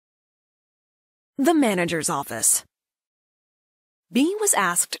The manager's office. B was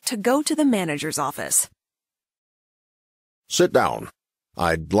asked to go to the manager's office. Sit down.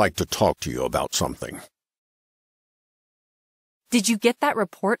 I'd like to talk to you about something. Did you get that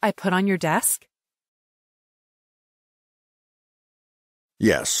report I put on your desk?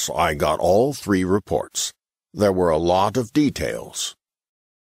 Yes, I got all 3 reports. There were a lot of details.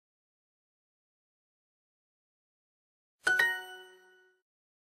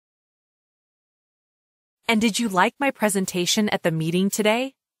 And did you like my presentation at the meeting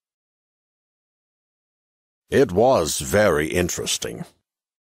today? It was very interesting.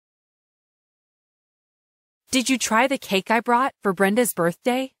 Did you try the cake I brought for Brenda's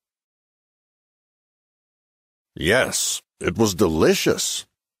birthday? Yes, it was delicious.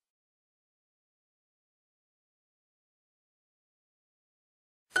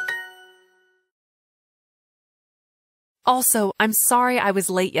 Also, I'm sorry I was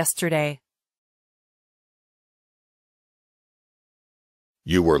late yesterday.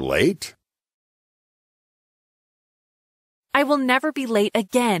 You were late? I will never be late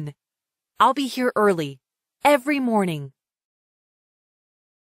again. I'll be here early, every morning.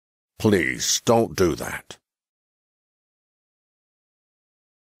 Please, don't do that.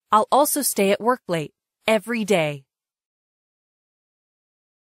 I'll also stay at work late, every day.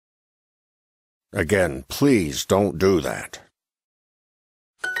 Again, please don't do that.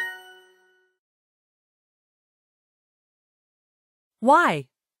 Why?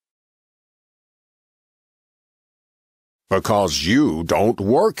 Because you don't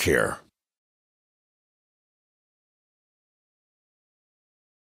work here.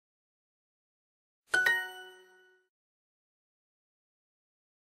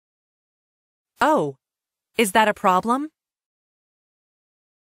 Oh, is that a problem?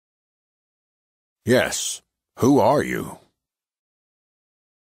 Yes. Who are you?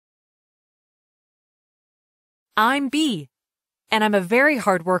 I'm B, and I'm a very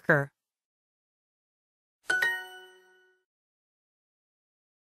hard worker.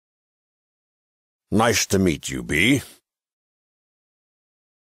 Nice to meet you, B.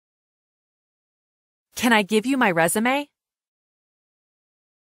 Can I give you my resume?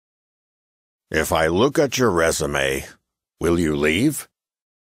 If I look at your resume, will you leave?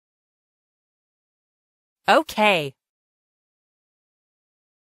 Okay.